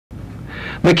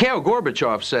Mikhail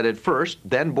Gorbachev said it first,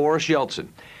 then Boris Yeltsin.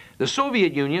 The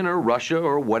Soviet Union, or Russia,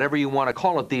 or whatever you want to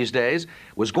call it these days,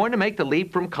 was going to make the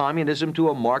leap from communism to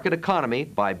a market economy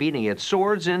by beating its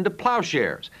swords into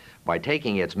plowshares, by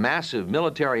taking its massive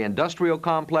military-industrial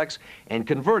complex and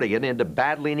converting it into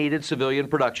badly needed civilian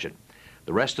production.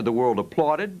 The rest of the world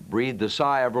applauded, breathed a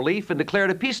sigh of relief, and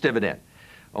declared a peace dividend.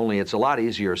 Only it's a lot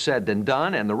easier said than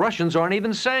done, and the Russians aren't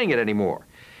even saying it anymore.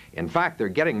 In fact, they're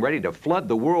getting ready to flood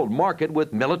the world market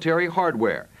with military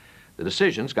hardware. The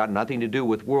decision's got nothing to do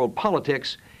with world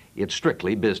politics, it's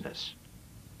strictly business.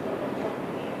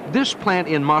 This plant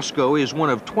in Moscow is one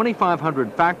of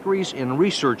 2,500 factories and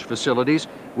research facilities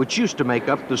which used to make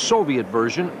up the Soviet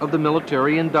version of the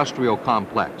military-industrial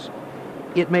complex.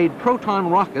 It made proton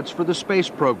rockets for the space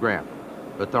program,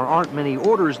 but there aren't many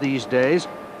orders these days,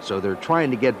 so they're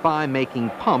trying to get by making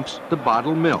pumps to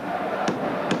bottle milk.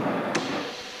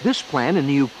 This plant in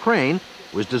the Ukraine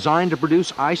was designed to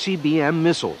produce ICBM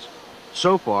missiles.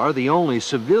 So far, the only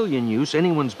civilian use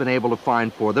anyone's been able to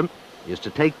find for them is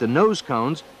to take the nose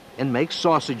cones and make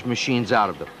sausage machines out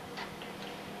of them.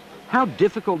 How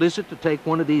difficult is it to take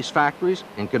one of these factories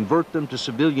and convert them to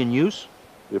civilian use?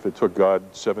 If it took God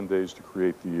 7 days to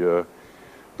create the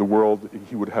world,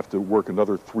 he would have to work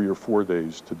another 3 or 4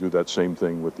 days to do that same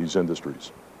thing with these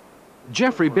industries.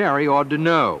 Jeffrey Barry ought to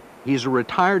know. He's a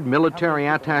retired military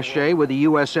attaché with the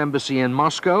U.S. Embassy in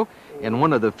Moscow and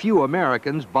one of the few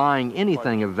Americans buying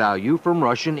anything of value from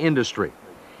Russian industry.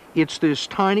 It's this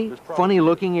tiny,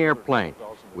 funny-looking airplane,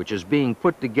 which is being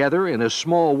put together in a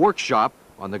small workshop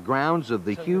on the grounds of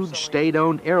the huge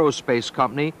state-owned aerospace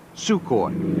company,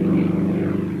 Sukhoi.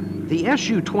 The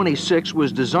Su-26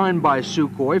 was designed by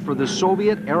Sukhoi for the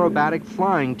Soviet aerobatic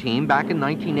flying team back in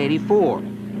 1984,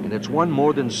 and it's won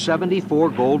more than 74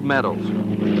 gold medals.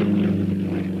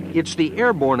 It's the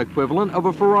airborne equivalent of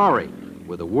a Ferrari,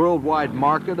 with a worldwide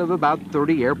market of about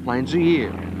 30 airplanes a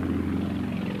year.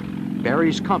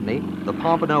 Barry's company, the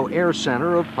Pompano Air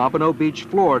Center of Pompano Beach,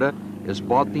 Florida, has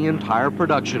bought the entire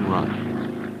production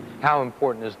run. How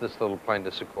important is this little plane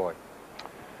to Sukhoi?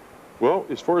 Well,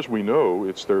 as far as we know,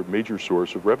 it's their major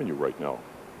source of revenue right now,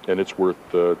 and it's worth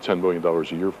 $10 million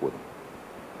a year for them.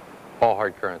 All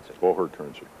hard currency? All hard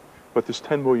currency. But this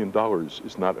 $10 million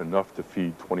is not enough to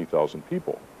feed 20,000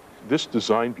 people. This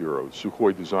design bureau,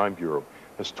 Sukhoi Design Bureau,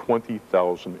 has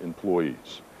 20,000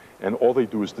 employees. And all they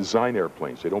do is design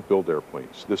airplanes. They don't build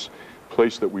airplanes. This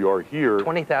place that we are here...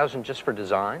 20,000 just for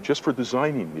design? Just for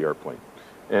designing the airplane.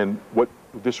 And what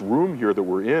this room here that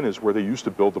we're in is where they used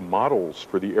to build the models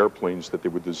for the airplanes that they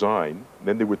would design.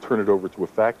 Then they would turn it over to a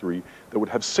factory that would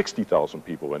have 60,000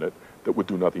 people in it that would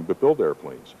do nothing but build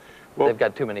airplanes. Well, they've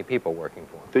got too many people working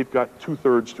for them. They've got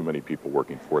 2/3 too many people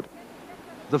working for them.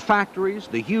 The factories,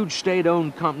 the huge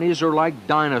state-owned companies are like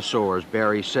dinosaurs,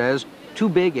 Barry says, too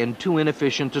big and too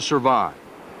inefficient to survive.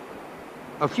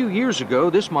 A few years ago,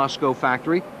 this Moscow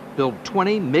factory built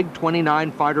 20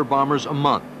 MiG-29 fighter bombers a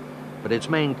month, but its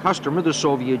main customer, the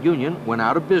Soviet Union, went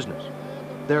out of business.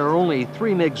 There are only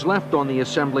 3 MiGs left on the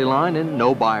assembly line and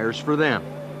no buyers for them.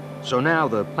 So now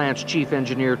the plant's chief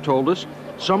engineer told us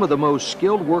some of the most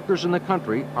skilled workers in the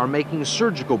country are making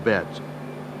surgical beds.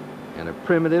 And a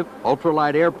primitive,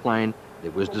 ultralight airplane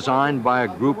that was designed by a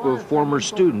group of former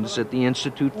students at the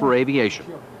Institute for Aviation.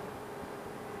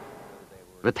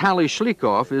 Vitaly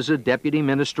Shlikov is a deputy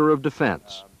minister of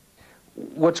defense.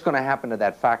 What's going to happen to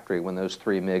that factory when those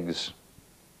 3 MiGs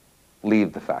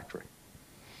leave the factory?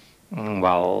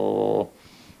 Well,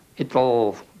 it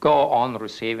will go on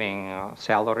receiving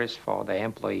salaries for the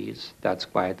employees. That's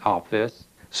quite obvious.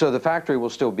 So the factory will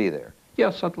still be there?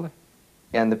 Yes, certainly.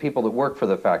 And the people that work for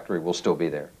the factory will still be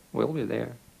there? Will be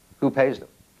there. Who pays them?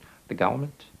 The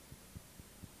government.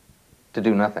 To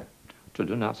do nothing? To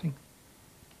do nothing.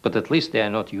 But at least they are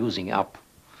not using up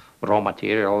raw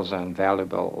materials and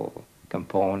valuable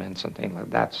components and things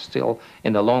like that. Still,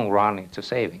 in the long run, it's a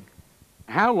saving.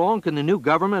 How long can the new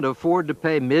government afford to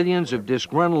pay millions of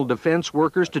disgruntled defense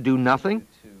workers to do nothing?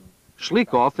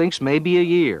 Shlikov thinks maybe a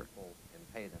year.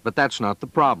 But that's not the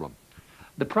problem.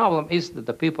 The problem is that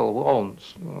the people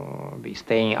won't be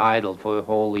staying idle for a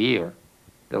whole year.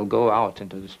 They'll go out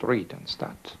into the street and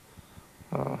start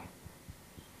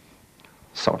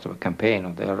sort of a campaign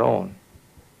of their own.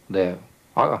 They're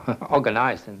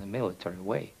organized in the military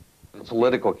way. A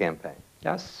political campaign?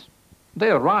 Yes.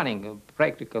 They are running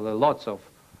practically lots of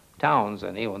towns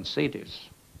and even cities.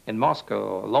 In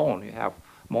Moscow alone, you have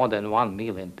more than 1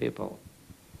 million people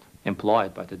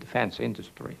employed by the defense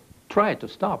industry. Try to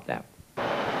stop them.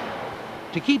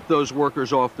 To keep those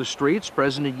workers off the streets,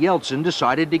 President Yeltsin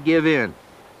decided to give in.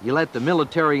 He let the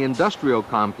military-industrial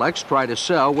complex try to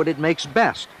sell what it makes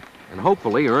best, and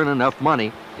hopefully earn enough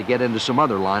money to get into some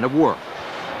other line of work.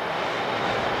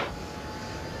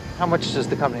 How much does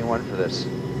the company want for this?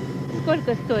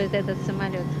 Сколько стоит этот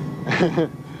самолет?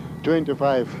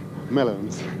 25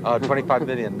 millions. Oh, $25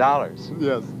 million.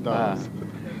 Yes, dollars.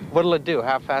 What'll it do?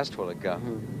 How fast will it go?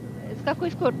 С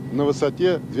какой скоростью? На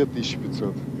высоте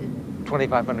 2500.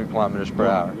 2,500 kilometers per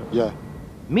hour. Yeah.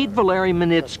 Meet Valery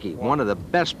Minitsky, one of the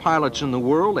best pilots in the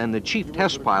world and the chief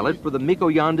test pilot for the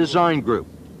Mikoyan Design Group,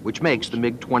 which makes the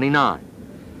MiG-29.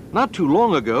 Not too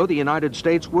long ago, the United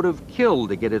States would have killed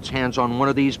to get its hands on one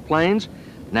of these planes.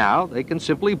 Now they can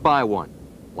simply buy one.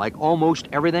 Like almost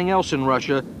everything else in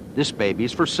Russia, this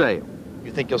baby's for sale.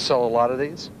 You think you'll sell a lot of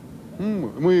these?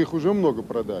 Мы их уже много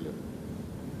продали.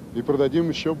 И продадим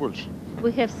еще больше.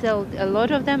 We have sold a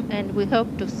lot of them and we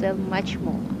hope to sell much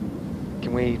more.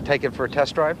 Can we take it for a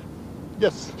test drive?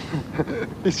 Yes.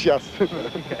 И сейчас.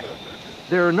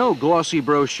 There are no glossy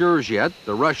brochures yet.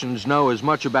 The Russians know as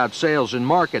much about sales and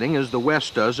marketing as the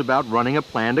West does about running a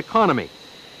planned economy.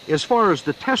 As far as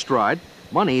the test ride,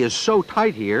 money is so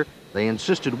tight here, they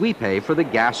insisted we pay for the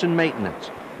gas and maintenance.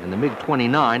 And the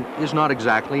MiG-29 is not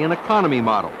exactly an economy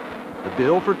model. The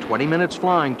bill for 20 minutes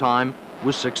flying time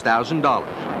was $6,000.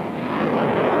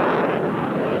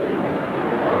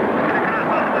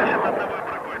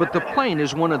 But the plane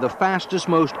is one of the fastest,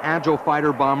 most agile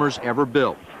fighter bombers ever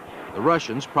built. The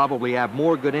Russians probably have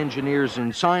more good engineers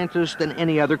and scientists than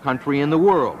any other country in the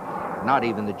world. Not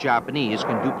even the Japanese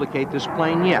can duplicate this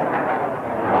plane yet.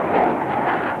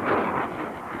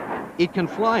 It can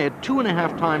fly at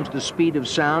 2.5 times the speed of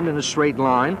sound in a straight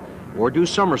line or do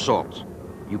somersaults.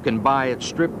 You can buy it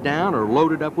stripped down or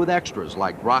loaded up with extras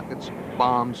like rockets,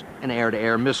 bombs, and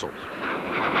air-to-air missiles.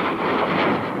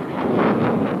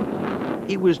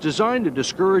 It was designed to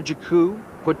discourage a coup,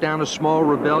 put down a small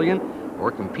rebellion,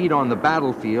 or compete on the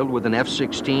battlefield with an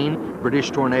F-16,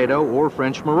 British Tornado, or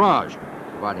French Mirage,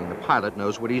 providing the pilot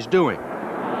knows what he's doing.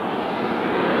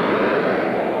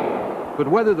 But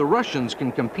whether the Russians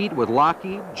can compete with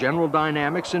Lockheed, General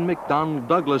Dynamics, and McDonnell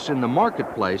Douglas in the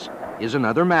marketplace is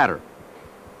another matter.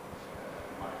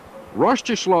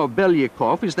 Rostislav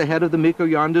Belyakov is the head of the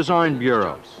Mikoyan Design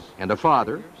Bureau and a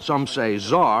father, some say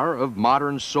czar, of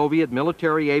modern Soviet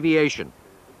military aviation.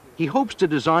 He hopes to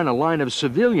design a line of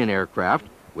civilian aircraft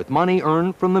with money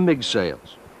earned from the MiG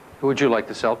sales. Who would you like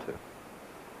to sell to?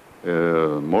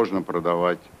 Можно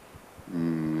продавать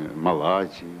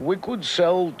Малайзии. We could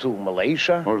sell to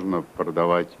Malaysia. Можно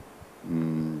продавать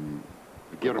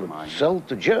Германии. Sell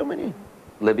to Germany.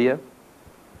 Libya?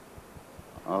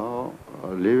 Oh,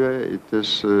 Libya, it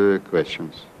is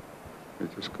questions.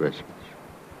 It is questions.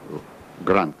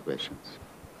 Grand questions.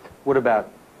 What about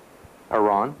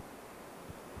Iran?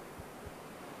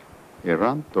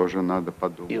 Иран тоже надо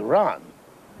подумать. Iran.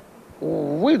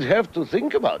 We'd have to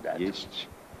think about that. Есть.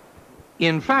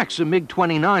 In fact, some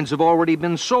MiG-29s have already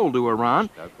been sold to Iran,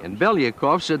 and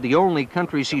Belyakov said the only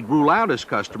countries he'd rule out as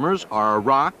customers are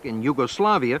Iraq and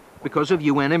Yugoslavia because of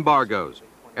UN embargoes.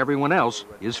 Everyone else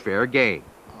is fair game.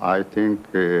 I think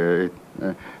it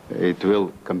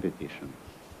will competition.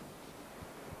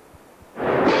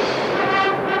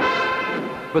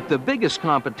 But the biggest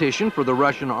competition for the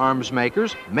Russian arms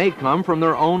makers may come from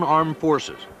their own armed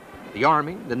forces. The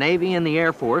Army, the Navy, and the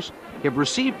Air Force have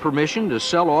received permission to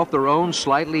sell off their own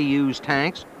slightly used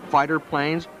tanks, fighter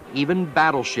planes, even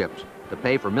battleships to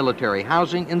pay for military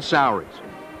housing and salaries.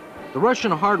 The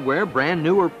Russian hardware, brand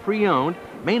new or pre-owned,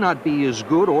 may not be as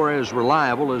good or as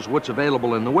reliable as what's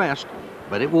available in the West,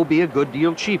 but it will be a good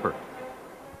deal cheaper.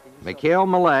 Mikhail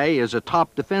Malay is a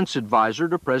top defense advisor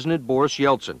to President Boris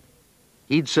Yeltsin.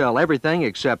 He'd sell everything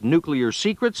except nuclear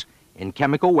secrets and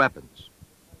chemical weapons.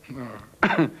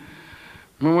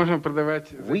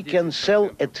 We can sell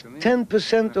at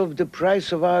 10% of the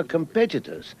price of our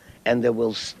competitors, and there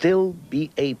will still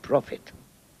be a profit.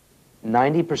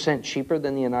 90% cheaper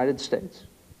than the United States?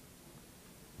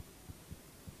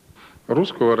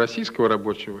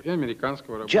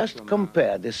 Just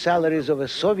compare the salaries of a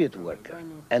Soviet worker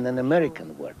and an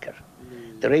American worker,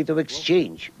 the rate of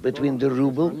exchange between the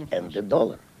ruble and the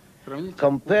dollar.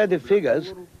 Compare the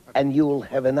figures and you will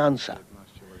have an answer.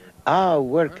 Our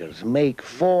workers make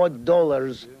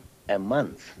 $4 a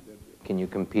month. Can you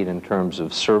compete in terms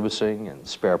of servicing and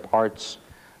spare parts,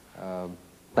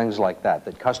 things like that,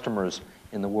 that customers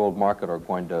in the world market are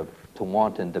going to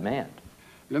want and demand?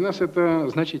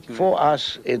 For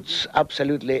us, it's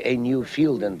absolutely a new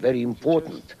field and very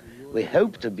important. We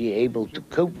hope to be able to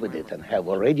cope with it and have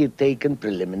already taken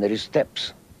preliminary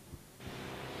steps.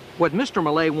 What Mr.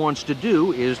 Malay wants to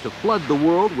do is to flood the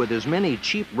world with as many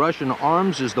cheap Russian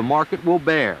arms as the market will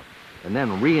bear. and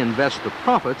then reinvest the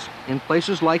profits in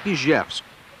places like Izhevsk,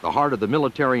 the heart of the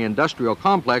military-industrial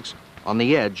complex on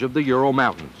the edge of the Ural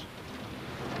Mountains.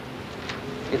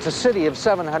 It's a city of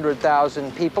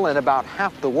 700,000 people, and about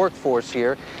half the workforce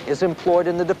here is employed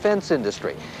in the defense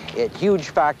industry. At huge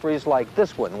factories like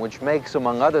this one, which makes,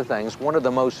 among other things, one of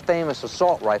the most famous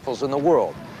assault rifles in the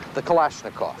world, the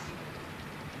Kalashnikov.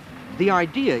 The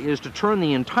idea is to turn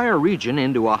the entire region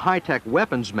into a high-tech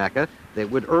weapons mecca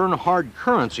that would earn hard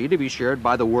currency to be shared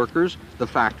by the workers, the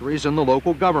factories, and the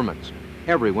local governments.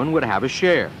 Everyone would have a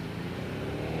share.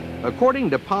 According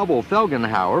to Pavel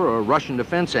Felgenhauer, a Russian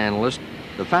defense analyst,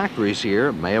 the factories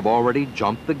here may have already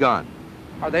jumped the gun.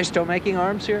 Are they still making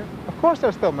arms here? Of course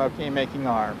they're still making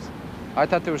arms. I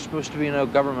thought there was supposed to be no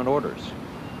government orders.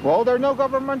 Well, there are no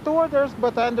government orders,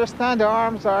 but I understand the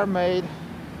arms are made.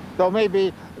 Though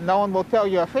maybe no one will tell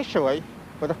you officially,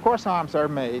 but of course arms are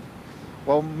made.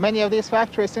 Well, many of these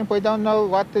factories simply don't know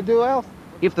what to do else.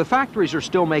 If the factories are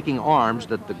still making arms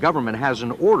that the government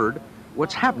hasn't ordered,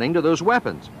 what's happening to those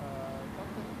weapons?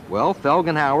 Well,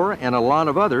 Felgenhauer and a lot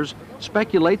of others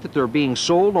speculate that they're being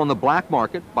sold on the black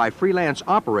market by freelance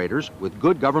operators with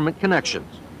good government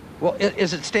connections. Well,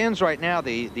 as it stands right now,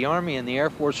 the Army and the Air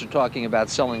Force are talking about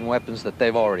selling weapons that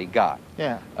they've already got.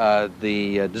 Yeah.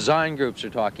 The design groups are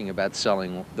talking about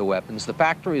selling the weapons. The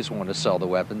factories want to sell the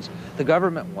weapons. The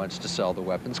government wants to sell the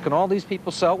weapons. Can all these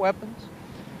people sell weapons?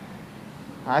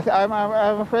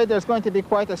 I'm afraid there's going to be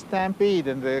quite a stampede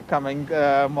in the coming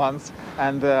months,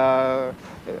 and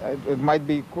it might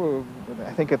be,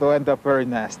 I think it'll end up very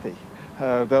nasty.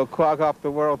 They'll clog up the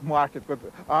world market with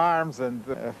arms, and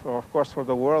of course for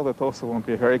the world it also won't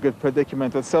be a very good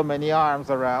predicament with so many arms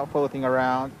around, floating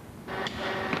around.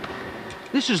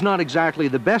 This is not exactly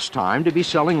the best time to be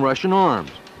selling Russian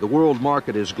arms. The world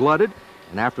market is glutted,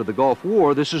 and after the Gulf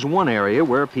War, this is one area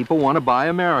where people want to buy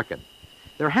American.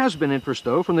 There has been interest,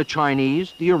 though, from the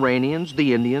Chinese, the Iranians,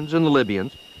 the Indians, and the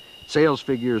Libyans. Sales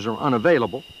figures are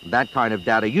unavailable. That kind of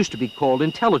data used to be called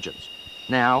intelligence.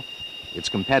 Now, it's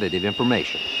competitive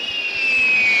information.